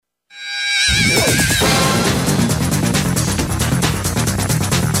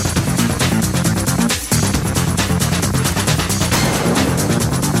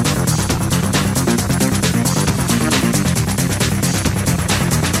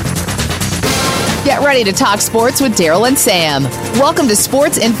Get ready to talk sports with Darryl and Sam. Welcome to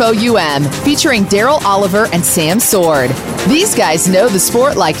Sports Info UM, featuring Darryl Oliver and Sam Sword. These guys know the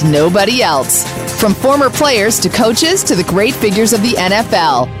sport like nobody else. From former players to coaches to the great figures of the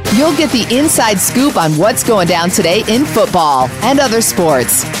NFL, you'll get the inside scoop on what's going down today in football and other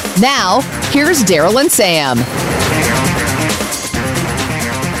sports. Now, here's Darryl and Sam.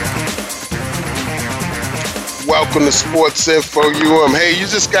 Welcome to Sports Info UM. Hey, you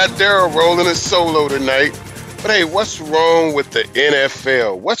just got Darryl rolling a solo tonight. But hey, what's wrong with the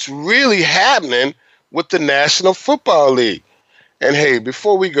NFL? What's really happening with the National Football League? And hey,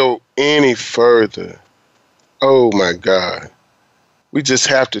 before we go any further, oh my God, we just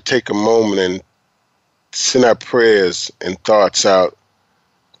have to take a moment and send our prayers and thoughts out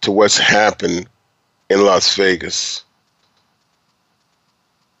to what's happened in Las Vegas.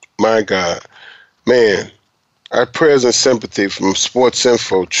 My God, man. Our prayers and sympathy from Sports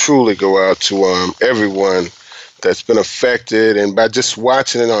Info truly go out to everyone that's been affected. And by just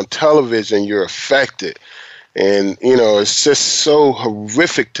watching it on television, you're affected. And, you know, it's just so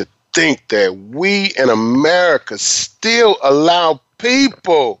horrific to think that we in America still allow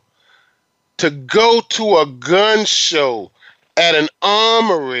people to go to a gun show at an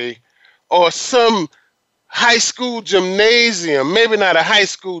armory or some high school gymnasium, maybe not a high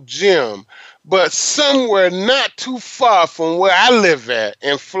school gym, but somewhere not too far from where I live at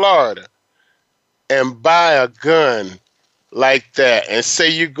in Florida, and buy a gun like that and say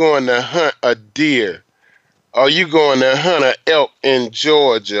you're going to hunt a deer, or you're going to hunt an elk in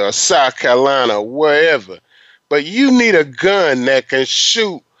Georgia or South Carolina or wherever, but you need a gun that can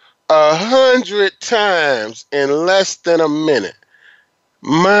shoot 100 times in less than a minute.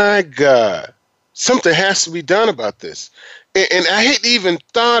 My God, something has to be done about this. And I hadn't even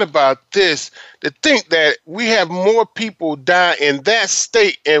thought about this, to think that we have more people die in that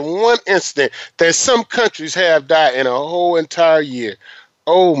state in one instant than some countries have died in a whole entire year.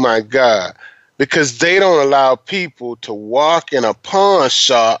 Oh, my God. Because they don't allow people to walk in a pawn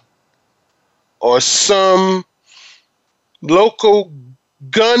shop or some local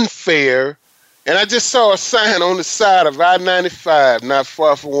gun fair. And I just saw a sign on the side of I-95, not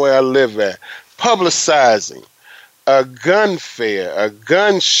far from where I live at, publicizing a gun fair, a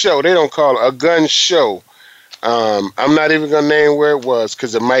gun show. They don't call it a gun show. I'm not even going to name where it was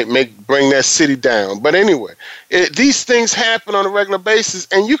because it might bring that city down. But anyway, these things happen on a regular basis,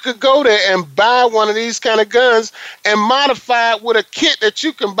 and you could go there and buy one of these kind of guns and modify it with a kit that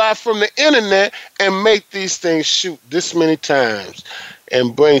you can buy from the internet and make these things shoot this many times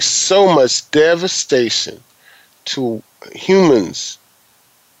and bring so much devastation to humans.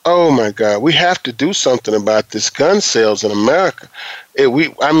 Oh, my God, we have to do something about this gun sales in America.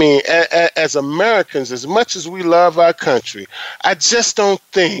 As Americans, as much as we love our country, I just don't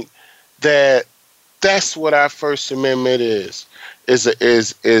think that that's what our First Amendment is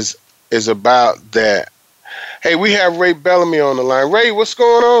about that. Hey, we have Ray Bellamy on the line. Ray, what's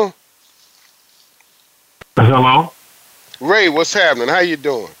going on? Hello? Ray, what's happening? How you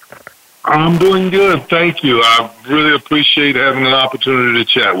doing? I'm doing good, thank you. I really appreciate having an opportunity to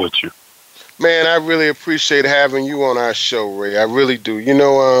chat with you. Man, I really appreciate having you on our show, Ray. I really do.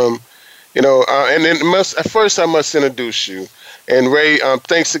 And then first I must introduce you. And Ray,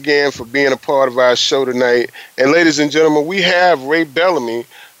 thanks again for being a part of our show tonight. And ladies and gentlemen, we have Ray Bellamy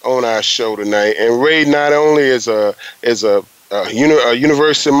on our show tonight. And Ray not only is a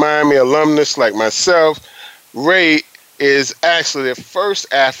University of Miami alumnus like myself, Ray is actually the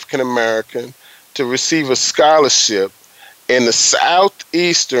first African-American to receive a scholarship in the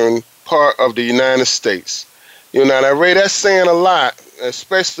Southeastern part of the United States. Now, Ray, that's saying a lot,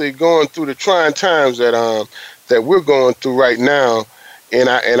 especially going through the trying times that we're going through right now in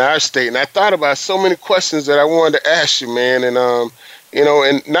our state. And I thought about so many questions that I wanted to ask you, man. And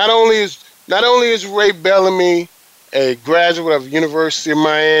and not only is Ray Bellamy a graduate of University of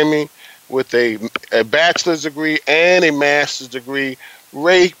Miami with a bachelor's degree and a master's degree,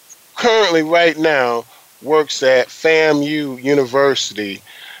 Ray currently right now works at FAMU University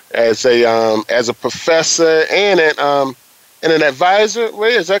as a professor and an advisor.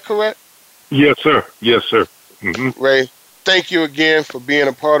 Ray, is that correct? Yes, sir. Yes, sir. Mm-hmm. Ray, thank you again for being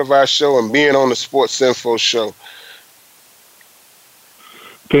a part of our show and being on the Sports Info show.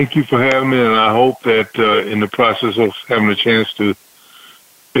 Thank you for having me, and I hope that in the process of having a chance to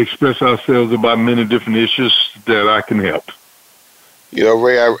express ourselves about many different issues that I can help.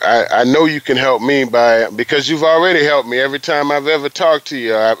 Ray, I know you can help me because you've already helped me. Every time I've ever talked to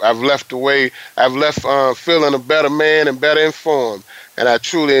you, I've left feeling a better man and better informed. And I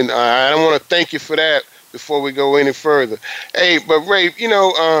want to thank you for that before we go any further. Hey, but Ray,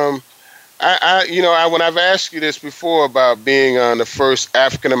 when I've asked you this before about being the first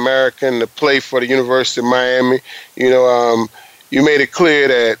African American to play for the University of Miami, you made it clear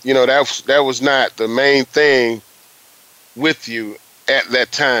that that was not the main thing with you at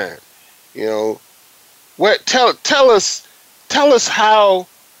that time. What tell us how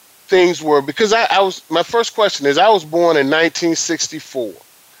things were, because my first question is, I was born in 1964,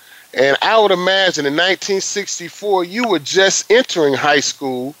 and I would imagine in 1964 you were just entering high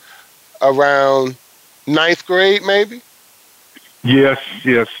school around ninth grade, maybe. Yes,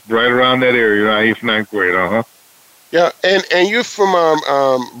 right around that area, eighth, ninth grade. Yeah, and you're from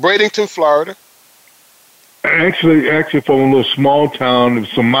Bradenton, Florida. Actually, from a little small town,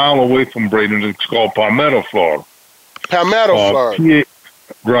 it's a mile away from Bradenton. It's called Palmetto, Florida. Palmetto, Florida.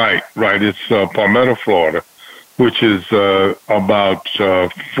 Right. It's Palmetto, Florida, which is about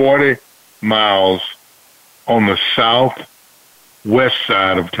 40 miles on the southwest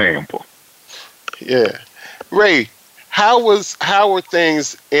side of Tampa. Yeah, Ray, how were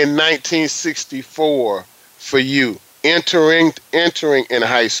things in 1964 for you entering in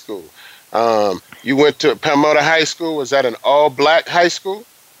high school? You went to Palmetto High School. Was that an all-black high school?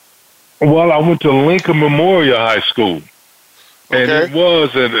 Well, I went to Lincoln Memorial High School, and okay. it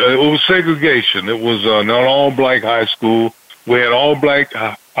was segregation. It was not all-black high school. We had all-black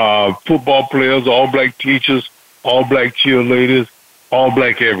football players, all-black teachers, all-black cheerleaders,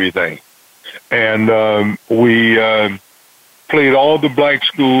 all-black everything. And we played all the black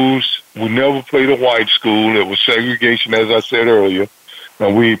schools. We never played a white school. It was segregation, as I said earlier.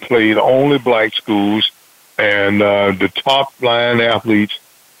 And we played only black schools, and the top-line athletes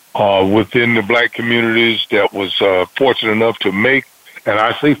within the black communities that was fortunate enough to make, and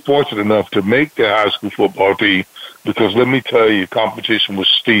I say fortunate enough to make the high school football team, because let me tell you, competition was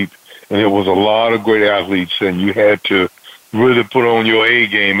steep, and it was a lot of great athletes, and you had to really put on your A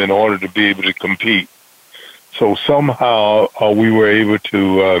game in order to be able to compete. So somehow we were able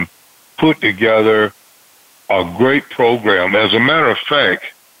to put together a great program. As a matter of fact,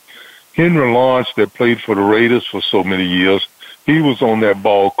 Henry Lawrence, that played for the Raiders for so many years, he was on that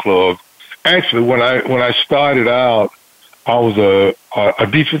ball club. Actually, when I started out, I was a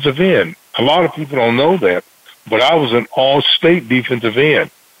defensive end. A lot of people don't know that, but I was an all-state defensive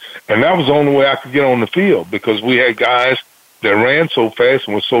end. And that was the only way I could get on the field, because we had guys that ran so fast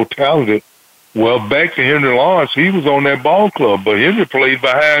and were so talented. Well, back to Henry Lawrence, he was on that ball club, but Henry played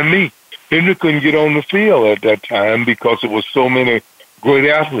behind me. Henry couldn't get on the field at that time because it was so many great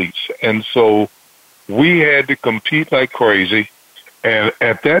athletes. And so we had to compete like crazy. And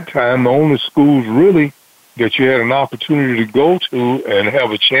at that time, the only schools really that you had an opportunity to go to and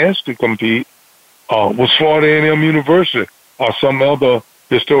have a chance to compete was Florida A&M University or some other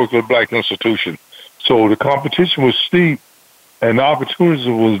historically black institution. So the competition was steep, and the opportunity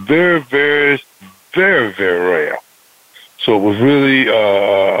was very, very, very, very rare. So it was really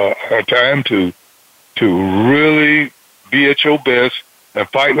a time to really be at your best and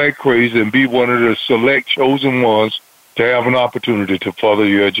fight like crazy and be one of the select chosen ones to have an opportunity to further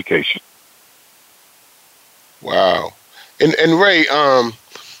your education. Wow. And Ray,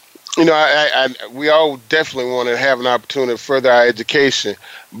 we all definitely want to have an opportunity to further our education,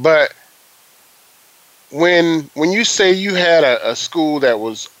 but when you say you had a school that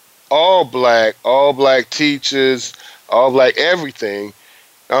was all black teachers, all black everything,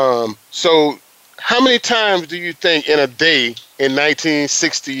 so how many times do you think in a day in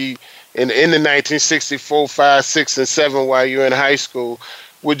 1960, in the 1964, 5, 6, and 7, while you're in high school,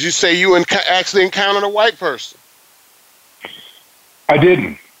 would you say you actually encountered a white person? I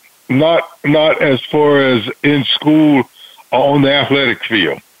didn't. Not as far as in school or on the athletic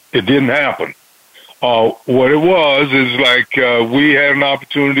field. It didn't happen. What it was is like we had an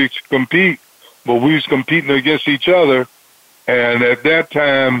opportunity to compete, but we was competing against each other. And at that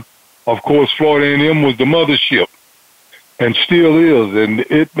time, of course, Florida A&M was the mothership, and still is. And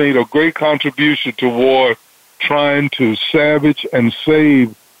it made a great contribution toward trying to salvage and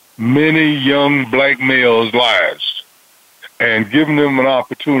save many young black males' lives and giving them an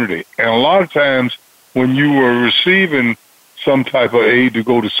opportunity. And a lot of times when you were receiving some type of aid to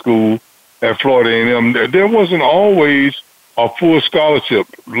go to school at Florida A&M, there wasn't always a full scholarship.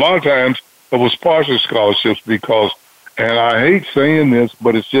 A lot of times it was partial scholarships because, and I hate saying this,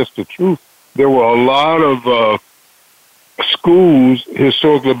 but it's just the truth, there were a lot of schools,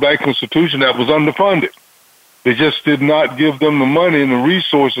 historically black institutions, that was underfunded. They just did not give them the money and the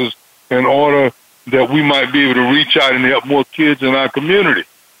resources in order that we might be able to reach out and help more kids in our community.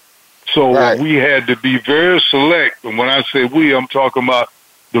 So right. We had to be very select. And when I say we, I'm talking about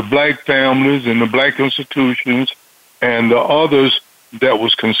the black families and the black institutions and the others that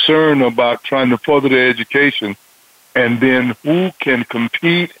was concerned about trying to further their education, and then who can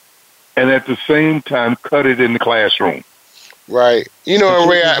compete and at the same time cut it in the classroom. Right. You know,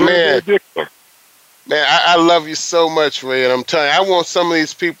 Ray, man, Man, I love you so much, Ray, and I'm telling you, I want some of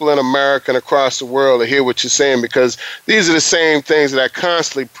these people in America and across the world to hear what you're saying, because these are the same things that I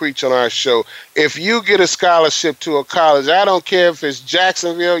constantly preach on our show. If you get a scholarship to a college, I don't care if it's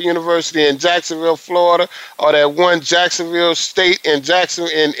Jacksonville University in Jacksonville, Florida, or that one Jacksonville State in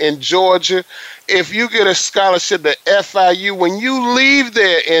in Georgia. If you get a scholarship to FIU, when you leave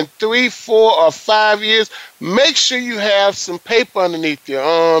there in 3, 4, or 5 years, make sure you have some paper underneath your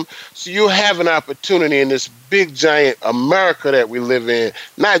arm so you have an opportunity in this big, giant America that we live in.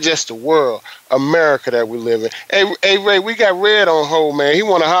 Not just the world, America that we live in. Hey, Ray, we got Red on hold, man. He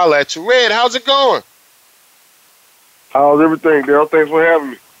want to holler at you. Red, how's it going? How's everything, Darryl? Thanks for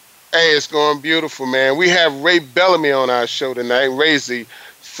having me. Hey, it's going beautiful, man. We have Ray Bellamy on our show tonight. Ray's the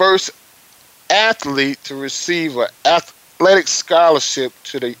first athlete to receive an athletic scholarship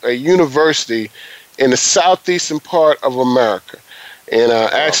to a university in the southeastern part of America. And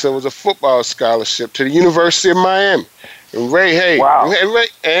actually, it was a football scholarship to the University of Miami. And Ray, hey, wow.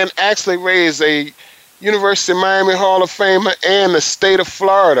 Ray is a University of Miami Hall of Famer and the state of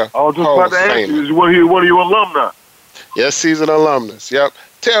Florida I was just Hall about of to ask Famer. you, is one of your alumni? Yes, he's an alumnus. Yep.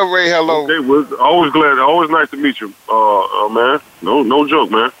 Tell Ray hello. Okay, well, always nice to meet you, man. No joke,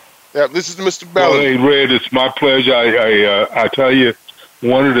 man. Yep, this is Mr. Well, Bellamy. hey, Red, it's my pleasure. I tell you,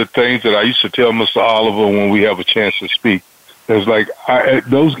 one of the things that I used to tell Mr. Oliver when we have a chance to speak is like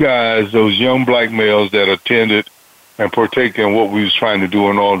those guys, those young black males that attended and partake in what we was trying to do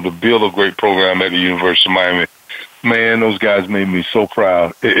in order to build a great program at the University of Miami. Man, those guys made me so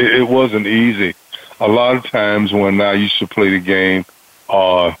proud. It wasn't easy. A lot of times when I used to play the game,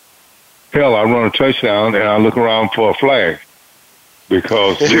 hell, I run a touchdown and I look around for a flag,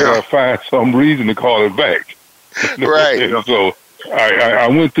 because you gotta find some reason to call it back. Right. So I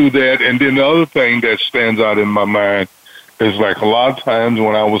went through that, and then the other thing that stands out in my mind is like a lot of times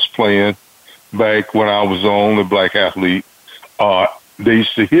when I was playing back when I was the only black athlete, they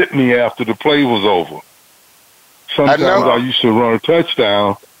used to hit me after the play was over. Sometimes I used to run a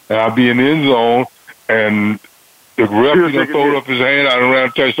touchdown and I'd be in the end zone and the ref would throw up his hand out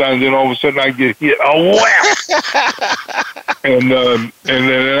around the touchdown, and then all of a sudden I get hit. Oh, wow! and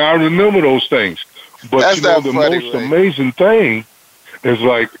I remember those things. But the most amazing thing is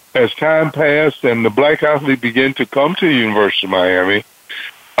like as time passed and the black athlete began to come to the University of Miami,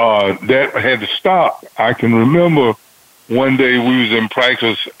 that had to stop. I can remember one day we was in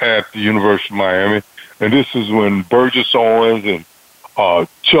practice at the University of Miami, and this is when Burgess Owens and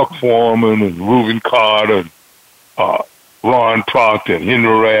Chuck Foreman and Reuben Carter and Ron Proctor and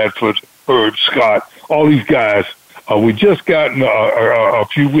Henry Radford, Herb Scott, all these guys. We just gotten a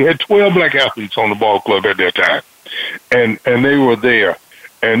few. We had 12 black athletes on the ball club at that time, and they were there.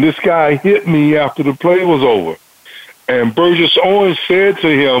 And this guy hit me after the play was over. And Burgess Owens said to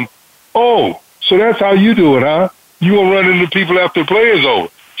him, "Oh, so that's how you do it, huh? You gonna run into people after the play is over?"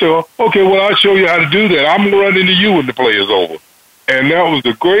 So, okay, well, I'll show you how to do that. I'm gonna run into you when the play is over. And that was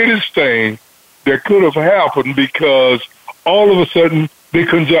the greatest thing that could have happened, because all of a sudden they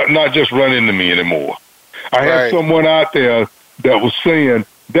couldn't not just run into me anymore. I had someone out there that was saying,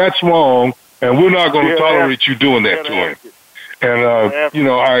 that's wrong, and we're not going to tolerate you doing that to him. And,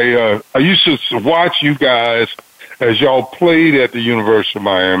 I used to watch you guys as y'all played at the University of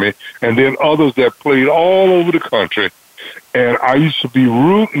Miami, and then others that played all over the country. And I used to be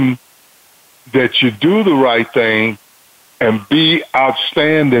rooting that you do the right thing and be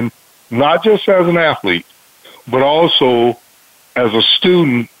outstanding, not just as an athlete, but also as a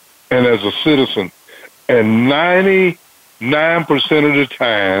student and as a citizen. And 99% of the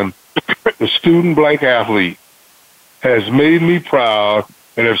time, the student black athlete has made me proud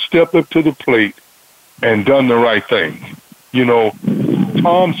and have stepped up to the plate and done the right thing. You know,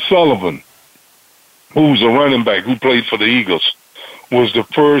 Tom Sullivan, who's a running back who played for the Eagles, was the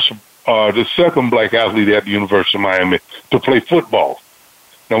second black athlete at the University of Miami to play football.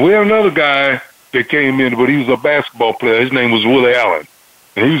 Now, we have another guy that came in, but he was a basketball player. His name was Willie Allen,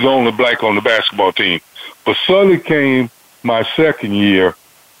 and he was the only black on the basketball team. But Sully came my second year,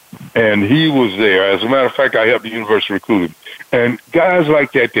 and he was there. As a matter of fact, I helped the university recruit him. And guys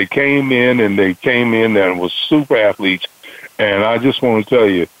like that, they came in and was super athletes. And I just want to tell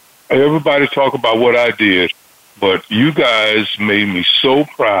you, everybody talk about what I did, but you guys made me so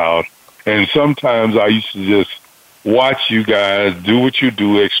proud. And sometimes I used to just watch you guys do what you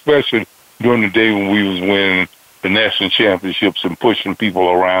do, especially during the day when we was winning the national championships and pushing people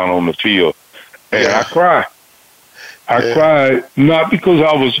around on the field. And I cry. I cried not because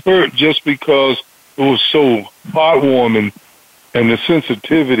I was hurt, just because it was so heartwarming, and the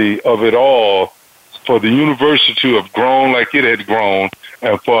sensitivity of it all for the university to have grown like it had grown,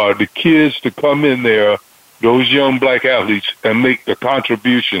 and for the kids to come in there, those young black athletes, and make the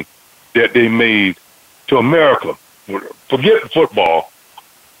contribution that they made to America. Forget football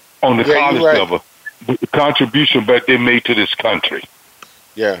on the college level, the contribution that they made to this country.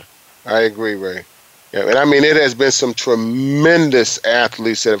 Yeah, I agree, Ray. Yeah, and I mean, it has been some tremendous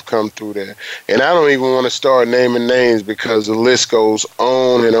athletes that have come through there. And I don't even want to start naming names because the list goes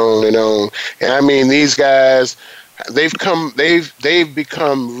on and on and on. And I mean, these guys, they've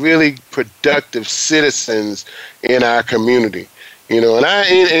become really productive citizens in our community. And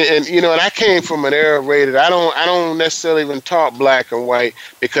I came from an era, Ray, that I don't necessarily even talk black and white,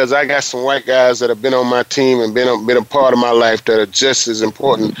 because I got some white guys that have been on my team and been a part of my life that are just as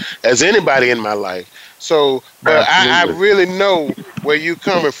important as anybody in my life. So, but I really know where you're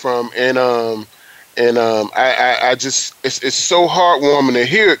coming from, and I just it's so heartwarming to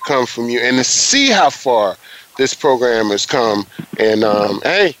hear it come from you and to see how far this program has come. And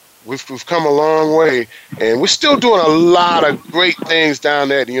hey, we've come a long way, and we're still doing a lot of great things down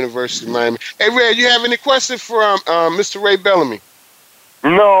there at the University of Miami. Hey, Ray, you have any questions for Mr. Ray Bellamy?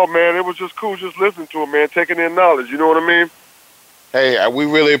 No, man, it was just cool just listening to him, man, taking in knowledge. You know what I mean? Hey, we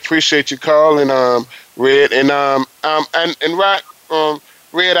really appreciate you calling, Red, and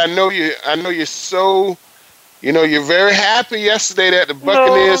Red, I know you're so, you're very happy yesterday that the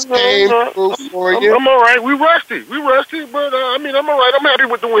Buccaneers came through for you. I'm all right. We rusty, but I'm all right. I'm happy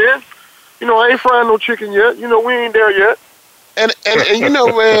with the win. I ain't frying no chicken yet. We ain't there yet. And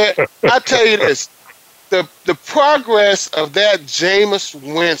Red, I tell you this, the progress of that Jameis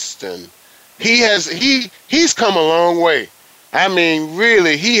Winston, he's come a long way. I mean,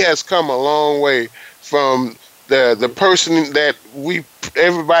 really, he has come a long way from the person that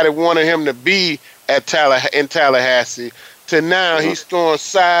everybody wanted him to be in Tallahassee to now he's throwing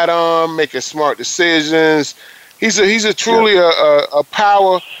sidearm, making smart decisions. He's a truly a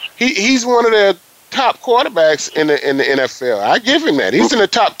power. He's one of the top quarterbacks in the NFL. I give him that. He's in the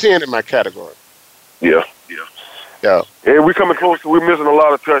top 10 in my category. Yeah. Hey, we coming close. We're missing a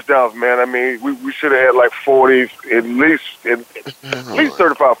lot of touchdowns, man. I mean, we should have had like 40, at least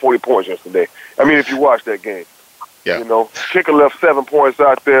 35, 40 points yesterday. I mean, if you watch that game. Yeah. Kicker left 7 points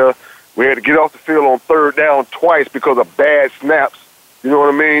out there. We had to get off the field on third down twice because of bad snaps. You know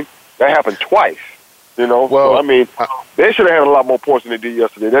what I mean? That happened twice. Well, so, I mean, they should have had a lot more points than they did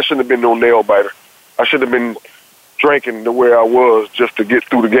yesterday. That shouldn't have been no nail biter. I should have been drinking the way I was just to get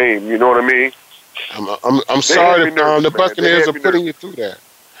through the game. You know what I mean? I'm sorry that the Buccaneers are putting you through that.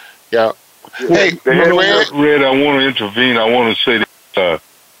 Yeah. Hey, Red, I want to intervene. I want to say that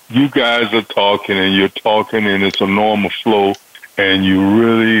you guys are talking, and you're talking, and it's a normal flow, and you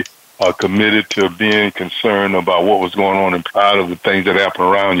really are committed to being concerned about what was going on and proud of the things that happen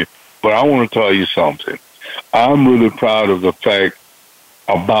around you. But I want to tell you something. I'm really proud of the fact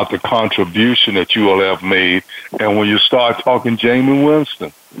about the contribution that you all have made. And when you start talking Jameis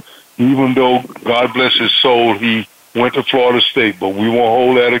Winston, even though, God bless his soul, he went to Florida State, but we won't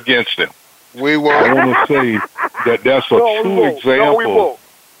hold that against him. We won't. I want to say that that's a true example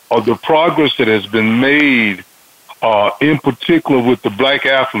of the progress that has been made, in particular with the black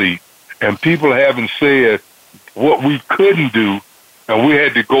athlete. And people haven't said what we couldn't do, and we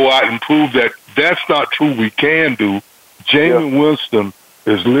had to go out and prove that that's not true. We can do. Jameis Winston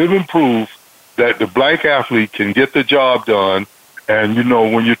is living proof that the black athlete can get the job done. And,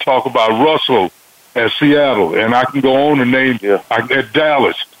 when you talk about Russell at Seattle, and I can go on and name at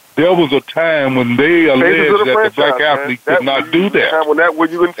Dallas, there was a time when they alleged that the black athlete could not do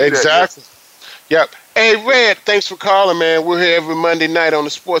that. Exactly. Yep. Hey, Red, thanks for calling, man. We're here every Monday night on the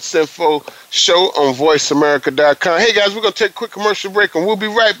Sports Info Show on VoiceAmerica.com. Hey, guys, we're going to take a quick commercial break, and we'll be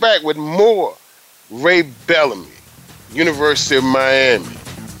right back with more Ray Bellamy, University of Miami,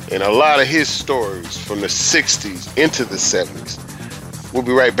 and a lot of his stories from the 60s into the 70s. We'll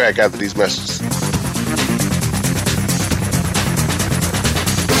be right back after these messages.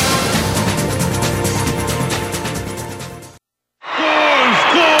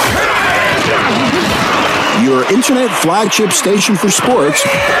 Your internet flagship station for sports.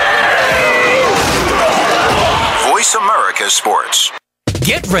 Voice America Sports.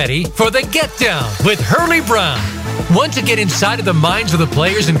 Get ready for the Get Down with Hurley Brown. Want to get inside of the minds of the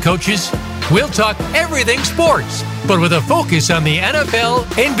players and coaches? We'll talk everything sports, but with a focus on the NFL,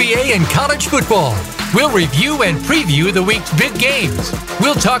 NBA, and college football. We'll review and preview the week's big games.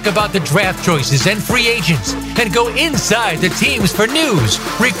 We'll talk about the draft choices and free agents, and go inside the teams for news,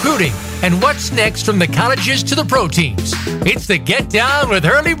 recruiting, and what's next from the colleges to the pro teams. It's the Get Down with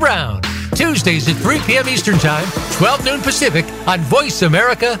Hurley Brown. Tuesdays at 3 p.m. Eastern Time, 12 noon Pacific on Voice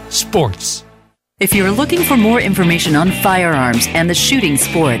America Sports. If you're looking for more information on firearms and the shooting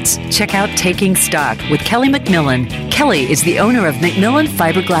sports, check out Taking Stock with Kelly McMillan. Kelly is the owner of McMillan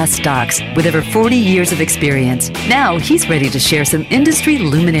Fiberglass Stocks with over 40 years of experience. Now he's ready to share some industry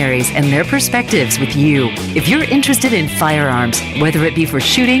luminaries and their perspectives with you. If you're interested in firearms, whether it be for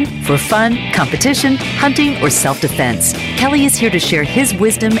shooting, for fun, competition, hunting, or self-defense, Kelly is here to share his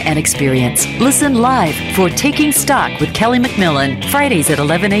wisdom and experience. Listen live for Taking Stock with Kelly McMillan, Fridays at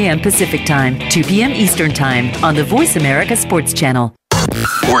 11 a.m. Pacific Time, 2 p.m. Eastern Time on the Voice America Sports Channel.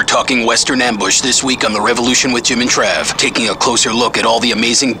 We're talking Western Ambush this week on The Revolution with Jim and Trav, taking a closer look at all the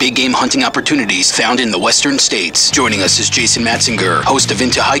amazing big game hunting opportunities found in the Western states. Joining us is Jason Matzinger, host of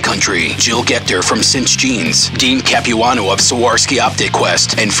Into High Country, Jill Gechter from Cinch Jeans, Dean Capuano of Sawarski Optic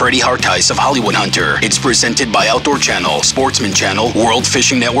Quest, and Freddie Hartice of Hollywood Hunter. It's presented by Outdoor Channel, Sportsman Channel, World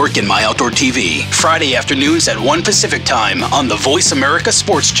Fishing Network, and My Outdoor TV. Friday afternoons at 1 Pacific Time on the Voice America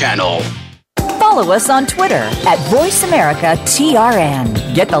Sports Channel. Follow us on Twitter at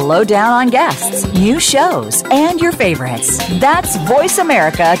VoiceAmericaTRN. Get the lowdown on guests, new shows, and your favorites. That's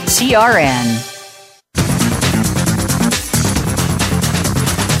VoiceAmericaTRN.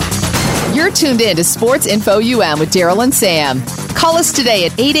 You're tuned in to Sports Info UM with Darryl and Sam. Call us today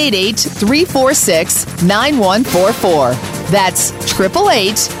at 888-346-9144. That's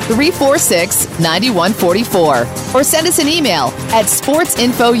 888-346-9144. Or send us an email at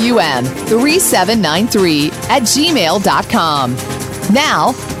sportsinfoum3793@gmail.com.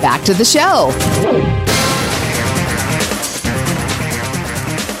 Now, back to the show.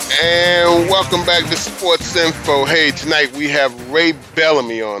 And welcome back to Sports Info. Hey, tonight we have Ray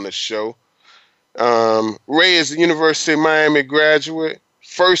Bellamy on the show. Ray is a University of Miami graduate,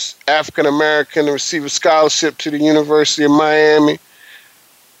 first African-American to receive a scholarship to the University of Miami.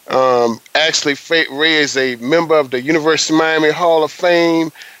 Actually, Ray is a member of the University of Miami Hall of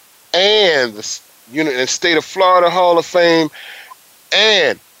Fame and the State of Florida Hall of Fame.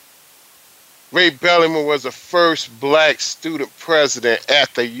 And Ray Bellamy was the first black student president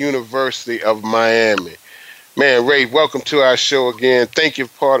at the University of Miami. Man, Ray, welcome to our show again. Thank you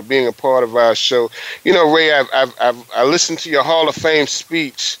for being a part of our show. You know, Ray, I listened to your Hall of Fame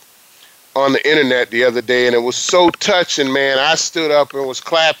speech on the internet the other day, and it was so touching, man. I stood up and was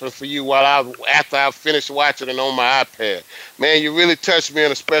clapping for you after I finished watching it on my iPad. Man, you really touched me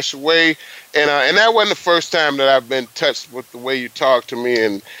in a special way, and that wasn't the first time that I've been touched with the way you talk to me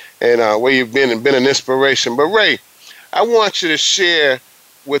and where you've been an inspiration. But Ray, I want you to share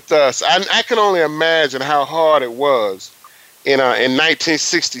with us. I can only imagine how hard it was in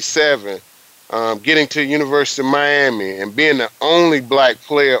 1967 getting to the University of Miami and being the only black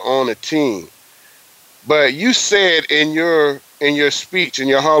player on the team. But you said in your speech, in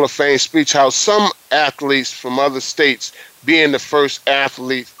your Hall of Fame speech, how some athletes from other states being the first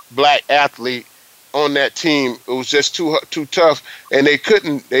black athlete on that team, it was just too tough, and they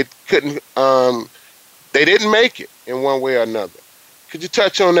didn't make it in one way or another. Could you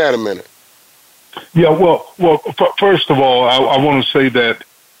touch on that a minute? Yeah, well, first of all, I want to say that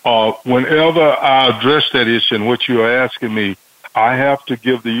whenever I address that issue and what you are asking me, I have to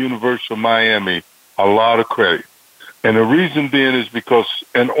give the University of Miami a lot of credit. And the reason being is because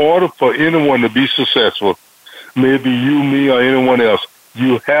in order for anyone to be successful, maybe you, me, or anyone else,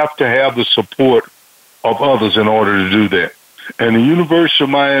 you have to have the support of others in order to do that. And the University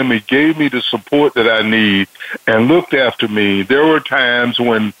of Miami gave me the support that I need and looked after me. There were times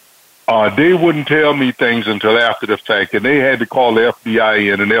when they wouldn't tell me things until after the fact, and they had to call the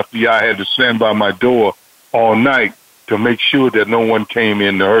FBI in, and the FBI had to stand by my door all night to make sure that no one came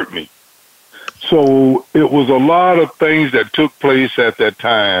in to hurt me. So it was a lot of things that took place at that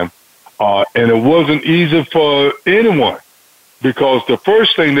time, and it wasn't easy for anyone, because the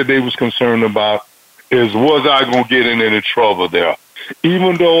first thing that they was concerned about is, was I going to get in any trouble there?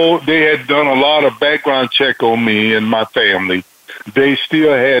 Even though they had done a lot of background check on me and my family, they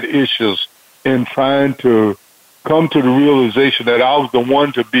still had issues in trying to come to the realization that I was the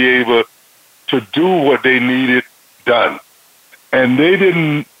one to be able to do what they needed done. And they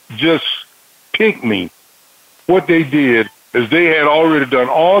didn't just pick me. What they did is they had already done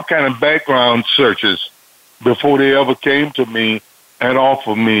all kind of background searches before they ever came to me and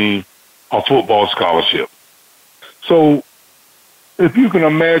offered me a football scholarship. So if you can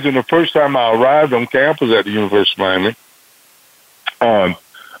imagine, the first time I arrived on campus at the University of Miami,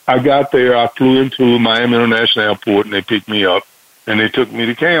 I got there, I flew into Miami International Airport, and they picked me up, and they took me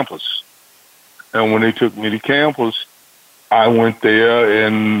to campus. And when they took me to campus, I went there,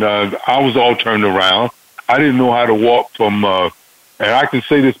 and I was all turned around. I didn't know how to walk from, and I can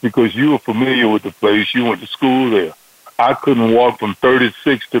say this because you were familiar with the place. You went to school there. I couldn't walk from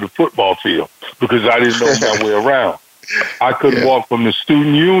 36 to the football field because I didn't know my way around. I couldn't walk from the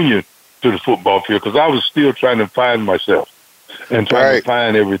student union to the football field because I was still trying to find myself and trying to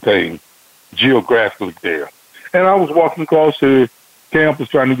find everything geographically there. And I was walking across the campus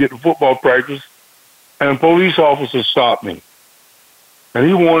trying to get to football practice, and a police officer stopped me. And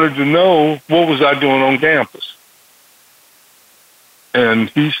he wanted to know what was I doing on campus. And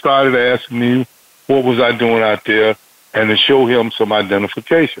he started asking me what was I doing out there and to show him some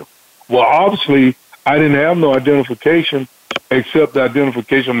identification. Well, obviously, I didn't have no identification except the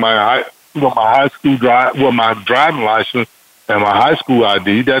identification of my high school my driving license and my high school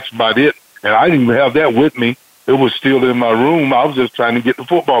ID. That's about it. And I didn't even have that with me. It was still in my room. I was just trying to get to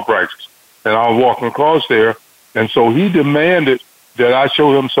football practice. And I was walking across there. And so he demanded that I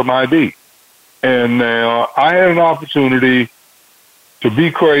show him some ID. And I had an opportunity to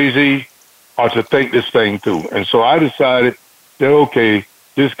be crazy or to think this thing through. And so I decided that, okay,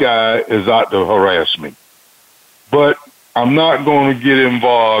 this guy is out to harass me. But I'm not going to get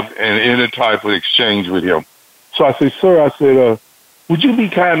involved in any type of exchange with him. So I said, sir, would you be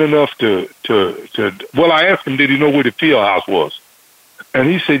kind enough to well, I asked him, did he know where the field house was? And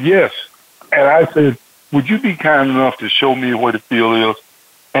he said, yes. And I said, would you be kind enough to show me where the field is?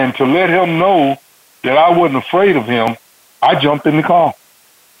 And to let him know that I wasn't afraid of him, I jumped in the car.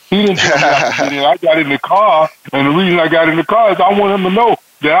 He didn't tell me how to get in. I got in the car, and the reason I got in the car is I want him to know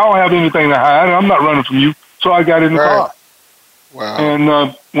that I don't have anything to hide, and I'm not running from you. So I got in the car. Wow.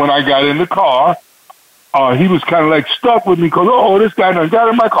 And when I got in the car, he was kind of like stuck with me because, this guy done got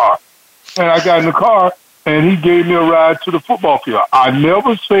in my car. And I got in the car, and he gave me a ride to the football field. I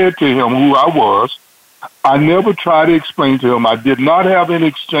never said to him who I was. I never tried to explain to him. I did not have any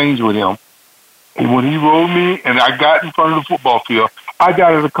exchange with him. And when he rolled me and I got in front of the football field, I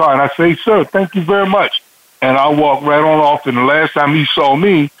got in the car and I say, sir, thank you very much. And I walked right on off. And the last time he saw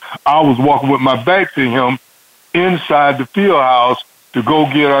me, I was walking with my back to him inside the field house to go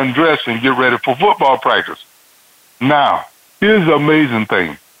get undressed and get ready for football practice. Now, here's the amazing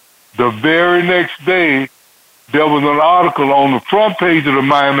thing. The very next day, there was an article on the front page of the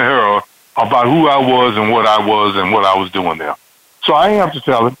Miami Herald about who I was and what I was doing there. So I didn't have to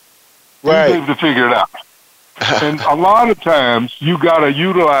tell him. He was able to figure it out. And a lot of times, you got to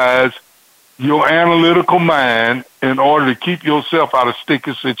utilize your analytical mind in order to keep yourself out of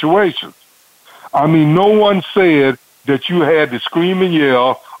sticky situations. I mean, no one said that you had to scream and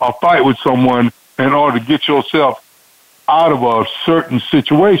yell or fight with someone in order to get yourself out of a certain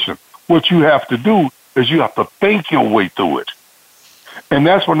situation. What you have to do is you have to think your way through it. And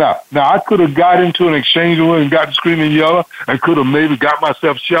that's what now I could have got into an exchange with him and got to scream and yell and could have maybe got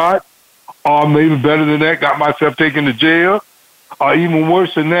myself shot, or maybe better than that, got myself taken to jail, or even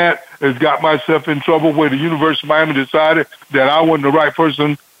worse than that, is got myself in trouble where the University of Miami decided that I wasn't the right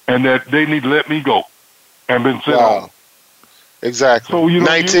person and that they need to let me go and been sent home. Exactly. So,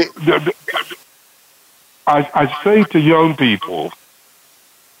 I say to young people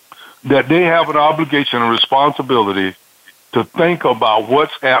that they have an obligation and responsibility to think about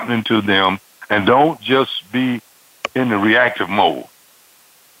what's happening to them and don't just be in the reactive mode.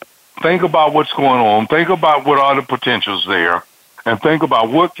 Think about what's going on. Think about what are the potentials there, and think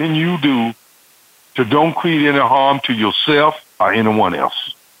about what can you do to don't create any harm to yourself or anyone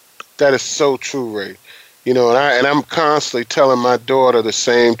else. That is so true, Ray. And I'm constantly telling my daughter the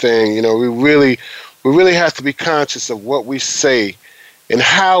same thing. We really have to be conscious of what we say and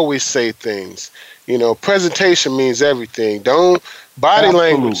how we say things. Presentation means everything. Body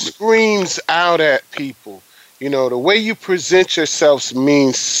language screams out at people. The way you present yourselves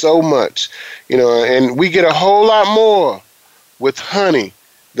means so much. And we get a whole lot more with honey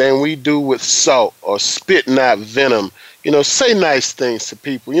than we do with salt or spitting out venom. Say nice things to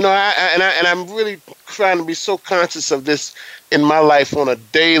people. I'm really trying to be so conscious of this in my life on a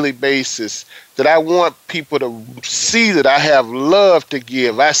daily basis, that I want people to see that I have love to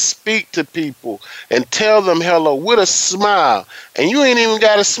give. I speak to people and tell them hello with a smile. And you ain't even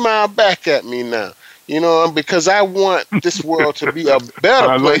got to smile back at me now. Because I want this world to be a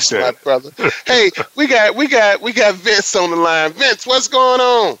better place, my brother. Hey, we got Vince on the line. Vince, what's going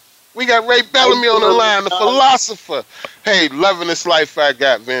on? We got Ray Bellamy on the line, the philosopher. Hey, loving this life I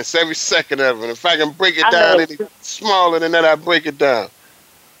got, Vince, every second of it. If I can break it down any smaller than that, I break it down.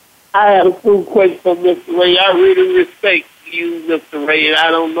 I have a cool question for Mr. Ray. I really respect you, Mr. Ray, and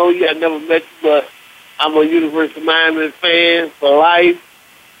I don't know you. I never met you, but I'm a University of Miami fan for life,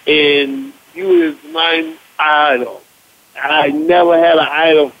 and you is my idol. I never had an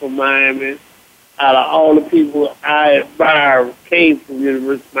idol from Miami. Out of all the people I admire came from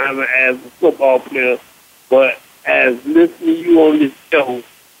University of Miami as a football player. But as listening to you on this show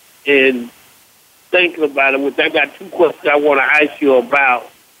and thinking about it, which I got two questions I want to ask you about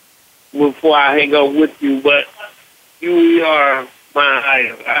before I hang up with you, but you are my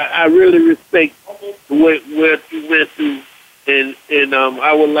idol. I really respect what you went through, and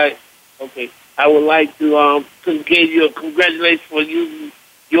I would like to give you a congratulations for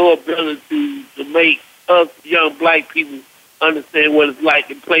your ability to make us young black people understand what it's like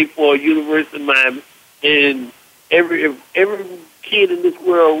to play for a University of Miami. And every kid in this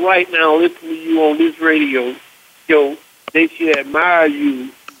world right now listening to you on this radio show, they should admire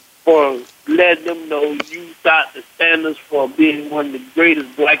you for letting them know you set the standards for being one of the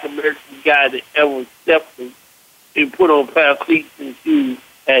greatest black American guys that ever stepped and put on pair of cleats and shoes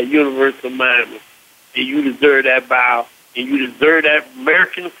at University of Miami. And you deserve that bow. And you deserve that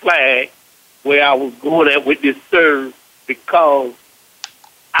American flag where I was going at with this serve, because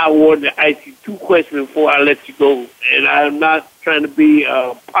I wanted to ask you two questions before I let you go. And I'm not trying to be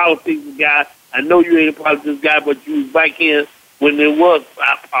a politics guy. I know you ain't a politics guy, but you was back in when there was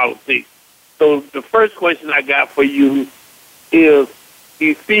politics. So the first question I got for you is,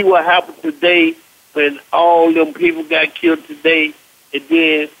 you see what happened today when all them people got killed today, and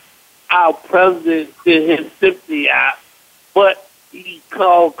then our president sent his sympathy out, but he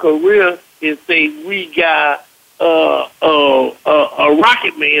called Korea and say we got a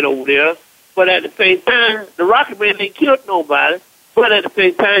rocket man over there, but at the same time, the rocket man ain't killed nobody, but at the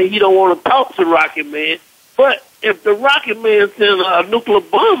same time, he don't want to talk to rocket man. But if the rocket man sends a nuclear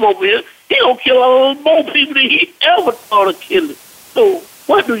bomb over here, he gonna kill all more people than he ever thought of killing. So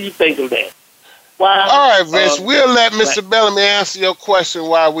what do you think of that? Why, all right, Vince, we'll let Mr. Bellamy answer your question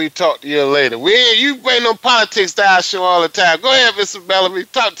while we talk to you later. You bring no politics to our show all the time. Go ahead, Mr. Bellamy.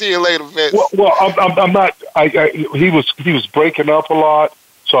 Talk to you later, Vince. Well, I'm not. He was breaking up a lot,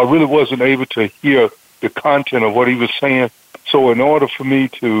 so I really wasn't able to hear the content of what he was saying. So in order for me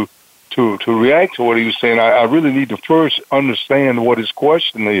to react to what he was saying, I really need to first understand what his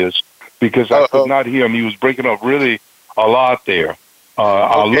question is, because I could not hear him. He was breaking up really a lot there.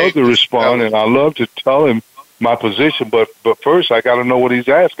 I love to respond, and I love to tell him my position, but first I got to know what he's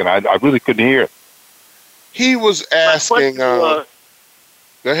asking. I really couldn't hear. He was asking. Go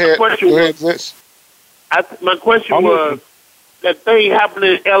ahead, Vince. My question was, that thing happened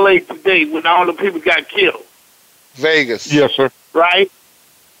in L.A. today when all the people got killed. Vegas. Yes, sir. Right?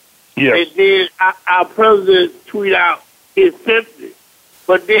 Yes. And then our president tweet out his sympathy.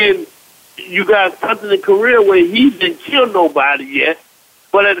 But then you got something in Korea where he didn't kill nobody yet,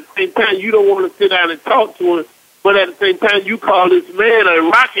 but at the same time, you don't want to sit down and talk to him, but at the same time, you call this man a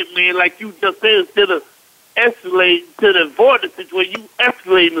rocket man, like you just said, instead of escalating to avoid the situation, you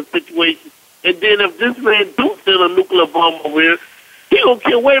escalating the situation. And then if this man do send a nuclear bomb over here, he gonna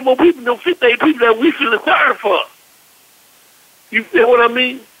kill way more people than 58 people that we feel sorry for. You feel what I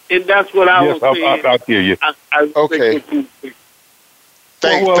mean? And that's what I was saying. I hear you. Okay.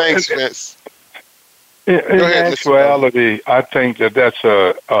 Thanks, Vince. In actuality, I think that's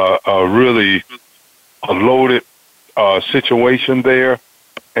a really loaded situation there,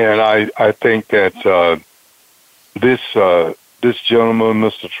 and I think that this gentleman,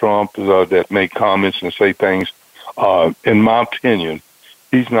 Mr. Trump, that make comments and say things, in my opinion,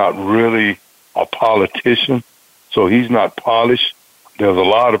 he's not really a politician, so he's not polished. There's a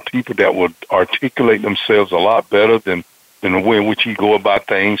lot of people that would articulate themselves a lot better than the way in which he go about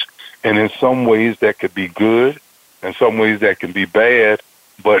things. And in some ways that could be good, in some ways that can be bad,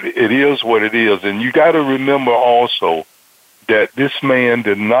 but it is what it is. And you got to remember also that this man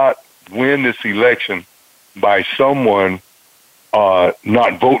did not win this election by someone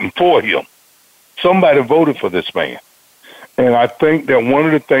not voting for him. Somebody voted for this man. And I think that one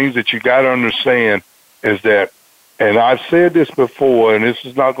of the things that you got to understand is that, and I've said this before, and this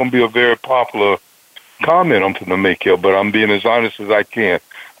is not going to be a very popular comment I'm going to make here, but I'm being as honest as I can.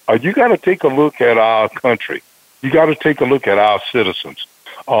 You got to take a look at our country. You got to take a look at our citizens.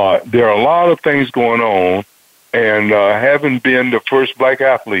 There are a lot of things going on, and having been the first black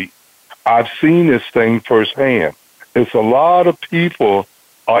athlete, I've seen this thing firsthand. It's a lot of people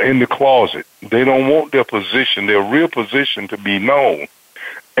are in the closet. They don't want their position, their real position, to be known.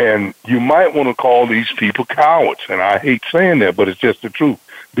 And you might want to call these people cowards, and I hate saying that, but it's just the truth.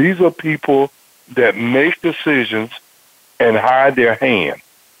 These are people that make decisions and hide their hand.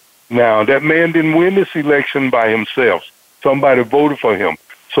 Now, that man didn't win this election by himself. Somebody voted for him.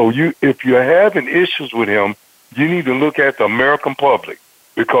 So if you're having issues with him, you need to look at the American public,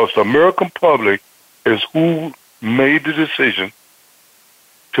 because the American public is who made the decision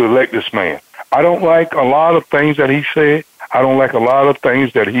to elect this man. I don't like a lot of things that he said. I don't like a lot of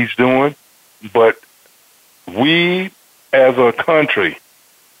things that he's doing. But we, as a country,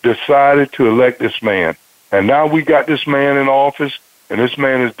 decided to elect this man. And now we got this man in office, and this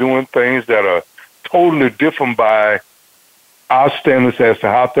man is doing things that are totally different by our standards as to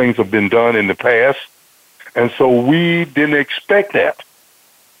how things have been done in the past. And so we didn't expect that.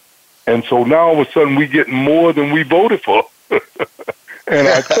 And so now all of a sudden we get more than we voted for. And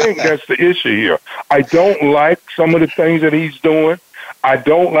I think that's the issue here. I don't like some of the things that he's doing. I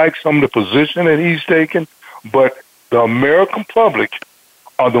don't like some of the position that he's taking. But the American public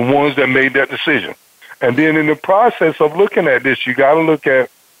are the ones that made that decision. And then in the process of looking at this, you got to look at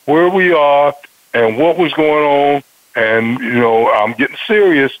where we are and what was going on. And, you know, I'm getting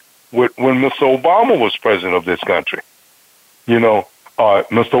serious with when Mr. Obama was president of this country. You know,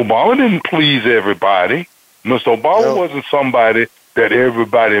 Mr. Obama didn't please everybody. Mr. Obama wasn't somebody that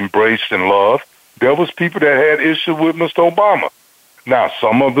everybody embraced and loved. There was people that had issues with Mr. Obama. Now,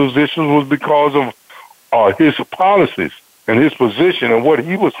 some of those issues was because of his policies and his position and what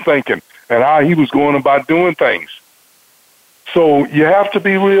he was thinking and how he was going about doing things. So you have to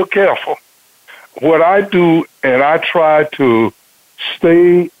be real careful. What I do, and I try to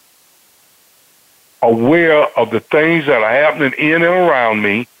stay aware of the things that are happening in and around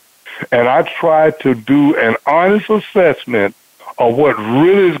me, and I try to do an honest assessment of what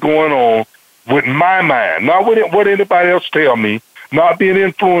really is going on with my mind, not what anybody else tell me, not being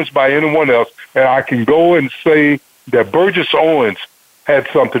influenced by anyone else. And I can go and say that Burgess Owens had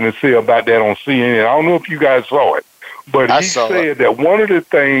something to say about that on CNN. I don't know if you guys saw it, but he said that one of the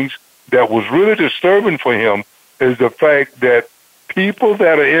things that was really disturbing for him is the fact that people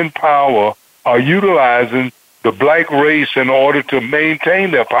that are in power are utilizing the black race in order to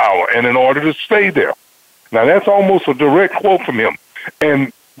maintain their power and in order to stay there. Now, that's almost a direct quote from him.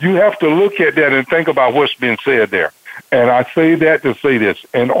 And you have to look at that and think about what's being said there. And I say that to say this.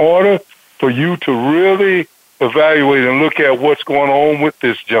 In order for you to really evaluate and look at what's going on with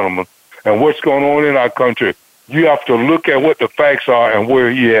this gentleman and what's going on in our country, you have to look at what the facts are and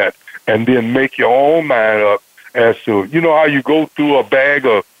where he at, and then make your own mind up as to, you know how you go through a bag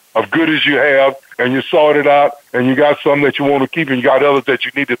of goodies you have and you sort it out and you got some that you want to keep and you got others that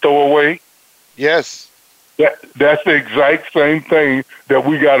you need to throw away? Yes. That's the exact same thing that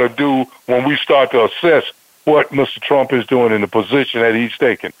we got to do when we start to assess what Mr. Trump is doing in the position that he's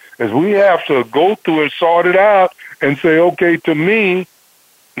taking. Is we have to go through and sort it out and say, okay, to me,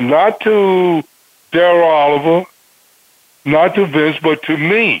 not to Darryl Oliver, not to Vince, but to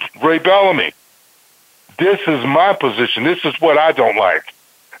me, Ray Bellamy, this is my position. This is what I don't like.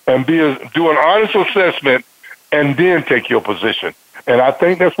 And do an honest assessment and then take your position. And I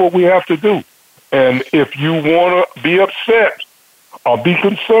think that's what we have to do. And if you want to be upset or be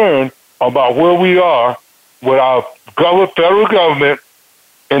concerned about where we are with our federal government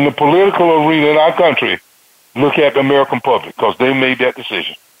in the political arena in our country, look at the American public because they made that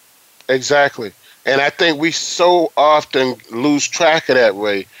decision. Exactly. And I think we so often lose track of that,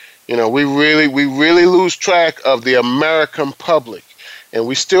 Ray. You know, we really lose track of the American public. And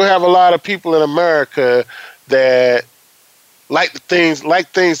we still have a lot of people in America that like things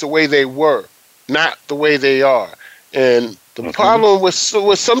the way they were, not the way they are. And the problem with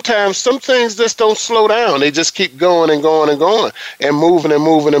sometimes some things just don't slow down. They just keep going and going and going and moving and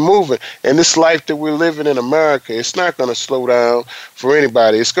moving and moving. And this life that we're living in America, it's not going to slow down for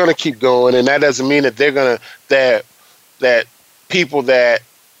anybody. It's going to keep going. And that doesn't mean that they're going to, that people that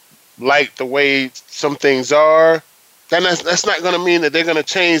like the way some things are, that's not going to mean that they're going to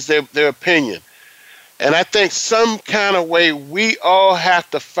change their opinion. And I think some kind of way we all have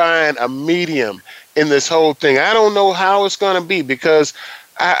to find a medium in this whole thing. I don't know how it's going to be because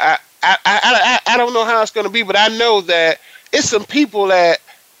I don't know how it's going to be, but I know that it's some people that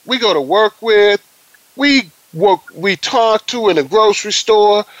we go to work with, we talk to in the grocery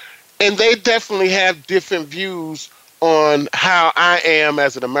store, and they definitely have different views on how I am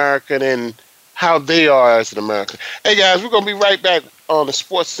as an American and how they are as an American. Hey guys, we're going to be right back on the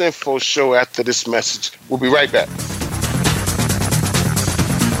Sports Info Show after this message. We'll be right back.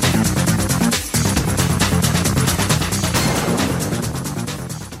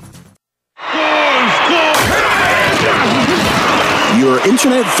 Your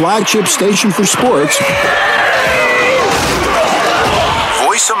internet flagship station for sports.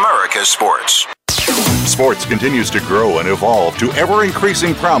 Voice America Sports. Sports continues to grow and evolve to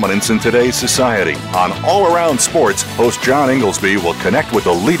ever-increasing prominence in today's society. On All Around Sports, host John Inglesby will connect with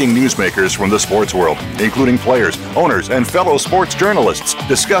the leading newsmakers from the sports world, including players, owners, and fellow sports journalists,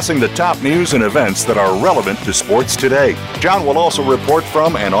 discussing the top news and events that are relevant to sports today. John will also report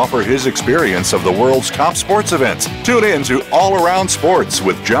from and offer his experience of the world's top sports events. Tune in to All Around Sports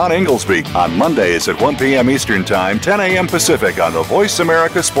with John Inglesby on Mondays at 1 p.m. Eastern Time, 10 a.m. Pacific on the Voice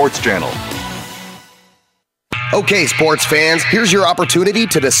America Sports Channel. Okay, sports fans, here's your opportunity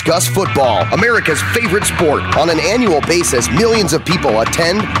to discuss football, America's favorite sport. On an annual basis, millions of people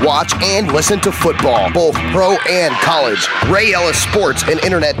attend, watch, and listen to football, both pro and college. Ray Ellis Sports, an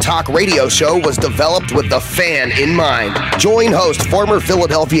internet talk radio show, was developed with the fan in mind. Join host, former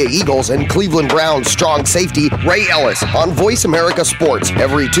Philadelphia Eagles and Cleveland Browns strong safety Ray Ellis on Voice America Sports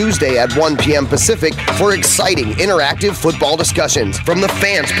every Tuesday at 1 p.m. Pacific for exciting, interactive football discussions from the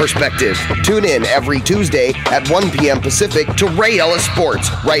fan's perspective. Tune in every Tuesday at 1 p.m. Pacific to Ray Ellis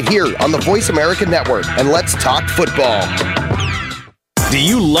Sports right here on the Voice America Network, and let's talk football. Do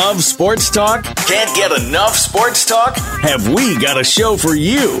you love sports talk? Can't get enough sports talk? Have we got a show for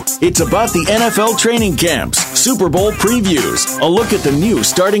you? It's about the NFL training camps, Super Bowl previews, a look at the new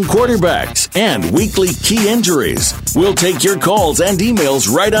starting quarterbacks, and weekly key injuries. We'll take your calls and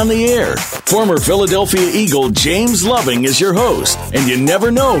emails right on the air. Former Philadelphia Eagle James Loving is your host, and you never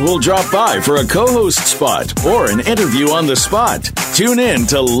know who'll drop by for a co-host spot or an interview on the spot. Tune in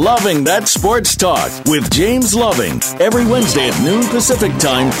to Loving That Sports Talk with James Loving every Wednesday at noon Pacific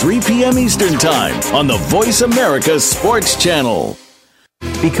Time, 3 p.m. Eastern Time on the Voice America Sports Channel.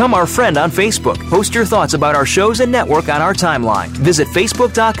 Become our friend on Facebook. Post your thoughts about our shows and network on our timeline. Visit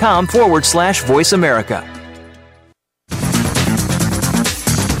Facebook.com/Voice America.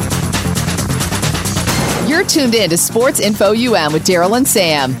 You're tuned in to Sports Info UM with Darryl and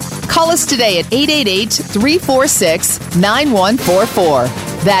Sam. Call us today at 888-346-9144.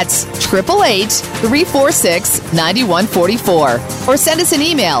 That's 888-346-9144. Or send us an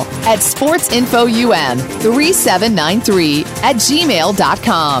email at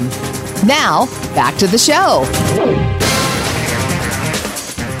sportsinfoum3793@gmail.com. Now, back to the show.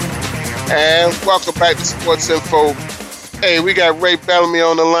 And welcome back to Sports Info. Hey, we got Ray Bellamy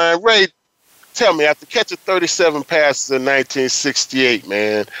on the line. Ray, tell me, after catching 37 passes in 1968,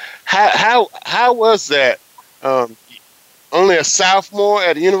 man, how was that? Only a sophomore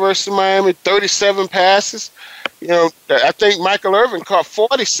at the University of Miami, 37 passes. You know, I think Michael Irvin caught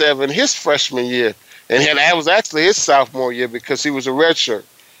 47 his freshman year, and that was actually his sophomore year because he was a redshirt.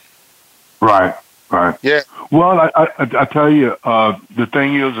 Right. Yeah. Well, I tell you, the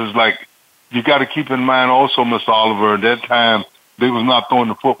thing is like you got to keep in mind also, Mr. Oliver, at that time they was not throwing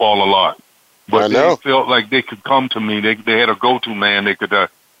the football a lot, but they felt like they could come to me. They had a go-to man. They could.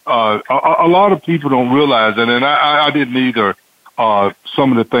 A lot of people don't realize it, and I didn't either.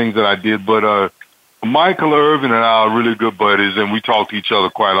 Some of the things that I did, but Michael Irvin and I are really good buddies, and we talk to each other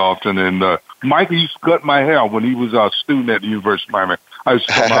quite often. And Michael used to cut my hair when he was a student at the University of Miami. I used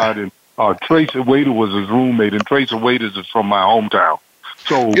to come out, and Tracy Waiter was his roommate, and Tracy Waiter is from my hometown.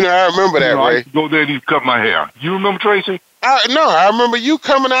 So I remember that, Ray. I used to go there and he'd cut my hair. You remember Tracy? No, I remember you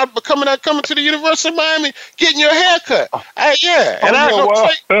coming to the University of Miami, getting your hair cut. And me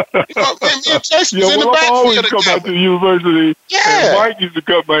and Tracy was in the backfield. I always come out to the university. Yeah. And Mike used to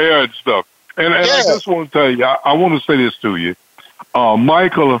cut my hair and stuff. And I just want to tell you, I want to say this to you.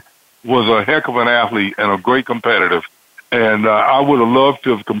 Michael was a heck of an athlete and a great competitor. And I would have loved to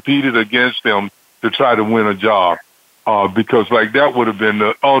have competed against him to try to win a job because, that would have been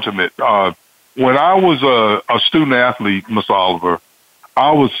the ultimate. When I was a student athlete, Mr. Oliver,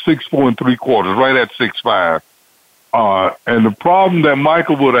 I was 6'4 3/4, right at 6'5". And the problem that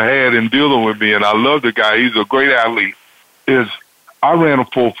Michael would have had in dealing with me, and I love the guy, he's a great athlete, is I ran a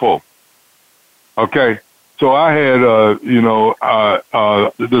 4.4. Okay? So I had, the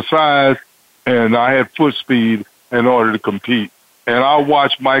size, and I had foot speed in order to compete. And I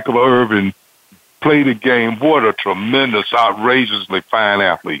watched Michael Irvin play the game. What a tremendous, outrageously fine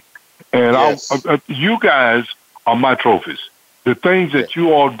athlete. And you guys are my trophies. The things that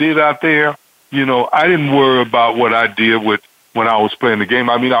you all did out there, I didn't worry about what I did when I was playing the game.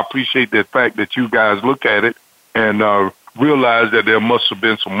 I mean, I appreciate the fact that you guys look at it and realize that there must have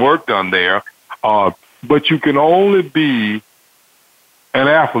been some work done there. But you can only be an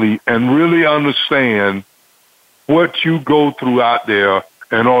athlete and really understand what you go through out there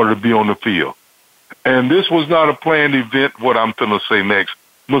in order to be on the field. And this was not a planned event, what I'm going to say next.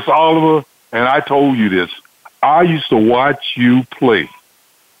 Mr. Oliver, and I told you this, I used to watch you play.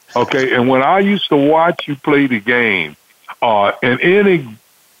 Okay, and when I used to watch you play the game, and any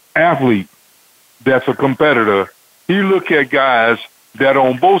athlete that's a competitor, he look at guys that are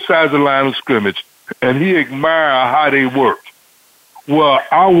on both sides of the line of scrimmage, and he admire how they work. Well,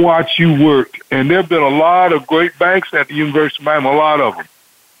 I watch you work, and there have been a lot of great backs at the University of Miami, a lot of them.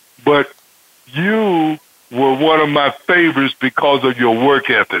 But you were one of my favorites because of your work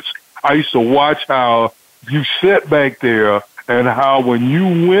ethics. I used to watch how you sat back there and how when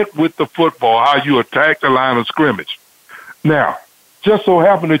you went with the football, how you attacked the line of scrimmage. Now, just so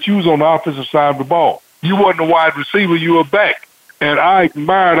happened that you was on the offensive side of the ball. You wasn't a wide receiver, you were back. And I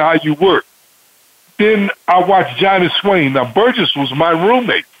admired how you worked. Then I watched Johnny Swain. Now, Burgess was my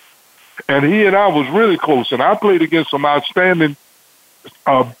roommate, and he and I was really close, and I played against some outstanding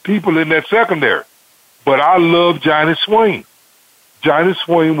people in that secondary. But I love Johnny Swain. Johnny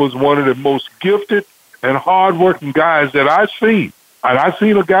Swain was one of the most gifted and hard-working guys that I've seen. And I've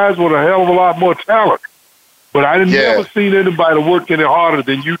seen the guys with a hell of a lot more talent. But I didn't never seen anybody work any harder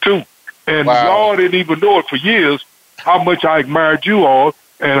than you two. And y'all didn't even know it for years, how much I admired you all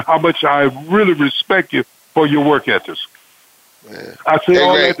and how much I really respect you for your work ethics. I say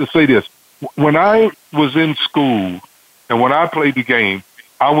all that to say this. When I was in school and when I played the game,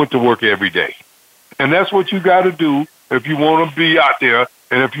 I went to work every day. And that's what you got to do if you want to be out there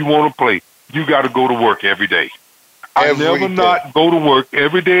and if you want to play. You got to go to work every day. I never not go to work.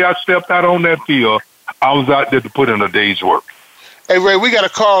 Every day I stepped out on that field, I was out there to put in a day's work. Hey, Ray, we got a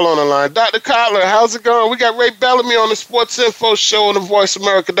call on the line. Dr. Kotler, how's it going? We got Ray Bellamy on the Sports Info Show on the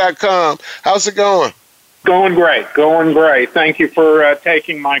VoiceAmerica.com. How's it going? Going great. Thank you for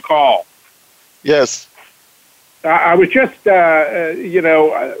taking my call. Yes. I was just,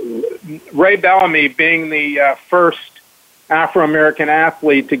 Ray Bellamy being the first Afro-American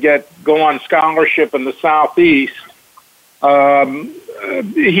athlete to go on scholarship in the Southeast,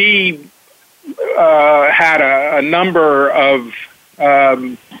 he had a number of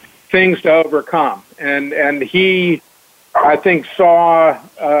things to overcome. And he, I think, saw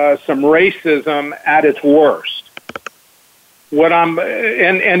some racism at its worst.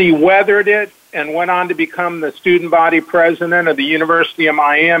 And he weathered it and went on to become the student body president of the University of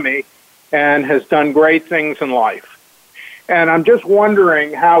Miami and has done great things in life. And I'm just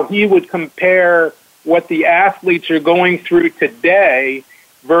wondering how he would compare what the athletes are going through today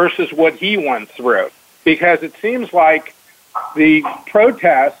versus what he went through. Because it seems like the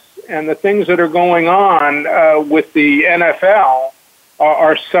protests and the things that are going on with the NFL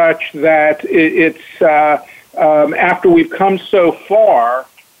are such that it's after we've come so far,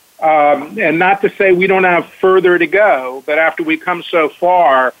 and not to say we don't have further to go, but after we come so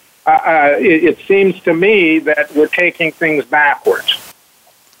far, it seems to me that we're taking things backwards.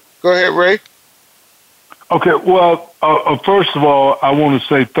 Go ahead, Ray. Okay, well, first of all, I want to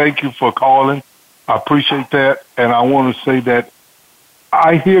say thank you for calling. I appreciate that, and I want to say that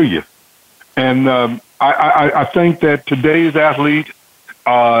I hear you. And I think that today's athletes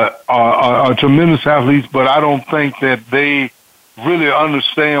are tremendous athletes, but I don't think that they really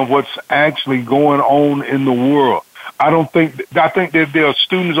understand what's actually going on in the world. I think that they're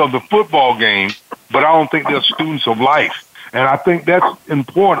students of the football game, but I don't think they're students of life. And I think that's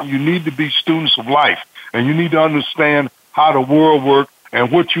important. You need to be students of life, and you need to understand how the world works and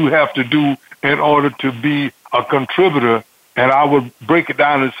what you have to do in order to be a contributor. And I would break it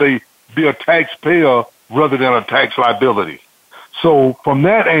down and say, be a taxpayer rather than a tax liability. So from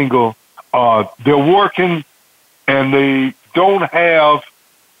that angle, they're working and they don't have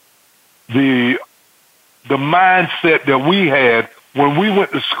the mindset that we had. When we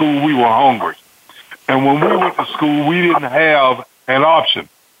went to school, we were hungry. And when we went to school, we didn't have an option.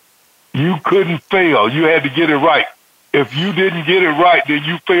 You couldn't fail. You had to get it right. If you didn't get it right, then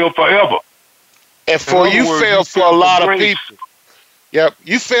you failed forever. And you failed for a lot of people. Yep,